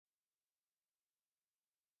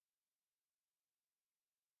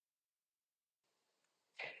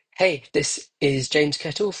Hey, this is James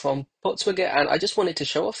Kettle from Potswigger, and I just wanted to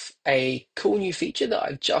show off a cool new feature that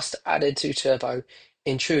I've just added to Turbo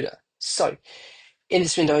Intruder. So, in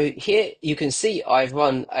this window here, you can see I've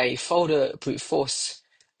run a folder brute force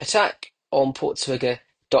attack on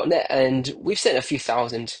portswigger.net, and we've sent a few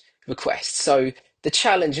thousand requests. So, the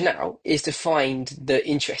challenge now is to find the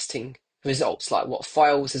interesting results, like what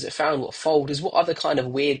files has it found, what folders, what other kind of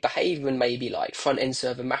weird behavior, and maybe like front end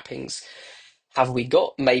server mappings have we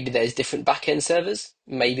got? Maybe there's different backend servers.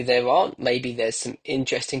 Maybe there aren't. Maybe there's some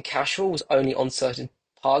interesting cache rules only on certain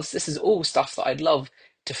paths. This is all stuff that I'd love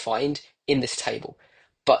to find in this table.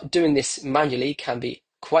 But doing this manually can be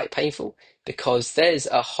quite painful because there's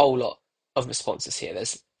a whole lot of responses here.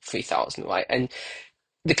 There's 3,000, right? And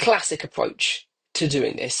the classic approach to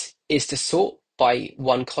doing this is to sort by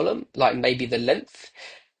one column, like maybe the length,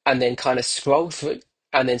 and then kind of scroll through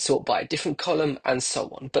and then sort by a different column and so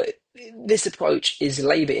on. But this approach is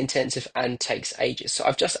labor intensive and takes ages. So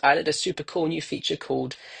I've just added a super cool new feature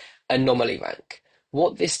called Anomaly Rank.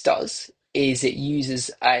 What this does is it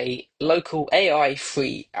uses a local AI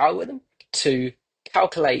free algorithm to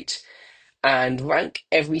calculate and rank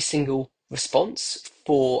every single response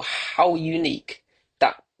for how unique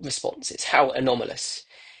that response is, how anomalous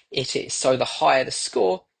it is. So the higher the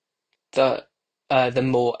score, the the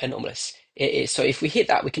more anomalous it is. So if we hit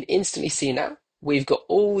that, we can instantly see now we've got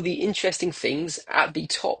all the interesting things at the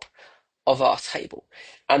top of our table.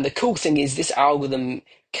 And the cool thing is this algorithm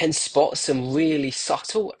can spot some really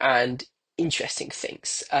subtle and interesting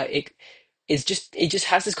things. It just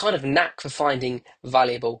has this kind of knack for finding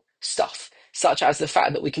valuable stuff, such as the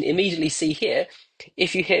fact that we can immediately see here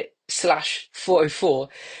if you hit slash 404,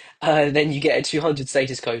 then you get a 200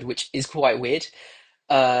 status code, which is quite weird.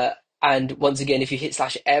 Uh, and once again, if you hit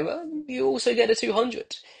slash error, you also get a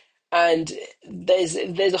 200. And there's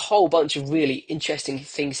a whole bunch of really interesting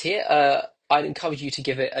things here. I'd encourage you to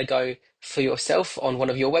give it a go for yourself on one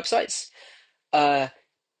of your websites. Uh,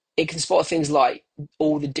 it can spot things like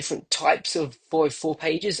all the different types of 404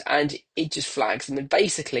 pages, and it just flags them. And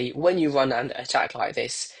basically, when you run an attack like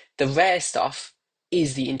this, the rare stuff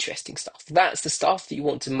is the interesting stuff. That's the stuff that you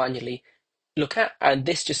want to manually look at, and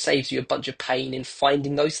this just saves you a bunch of pain in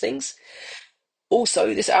finding those things.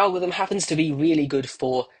 Also, this algorithm happens to be really good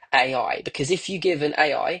for AI because if you give an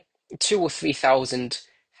AI 2 or 3 thousand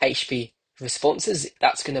HP responses,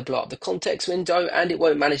 that's going to blow up the context window and it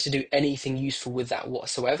won't manage to do anything useful with that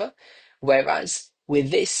whatsoever. Whereas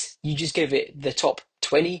with this, you just give it the top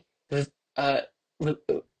 20 uh, re-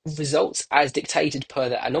 results as dictated per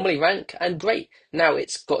the anomaly rank, and great. Now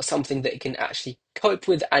it's got something that it can actually cope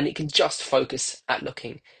with and it can just focus at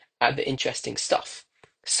looking at the interesting stuff.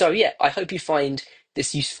 So yeah, I hope you find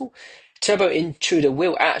this useful. Turbo Intruder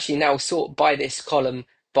will actually now sort by this column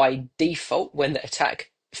by default when the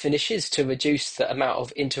attack finishes to reduce the amount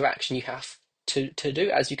of interaction you have to do,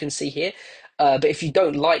 as you can see here. But if you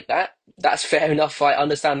don't like that, that's fair enough. I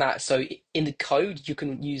understand that. So in the code, you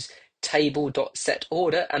can use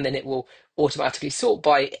table.setOrder and then it will automatically sort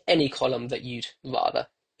by any column that you'd rather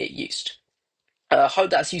it used.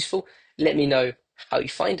 Hope that's useful. Let me know how you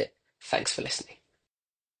find it. Thanks for listening.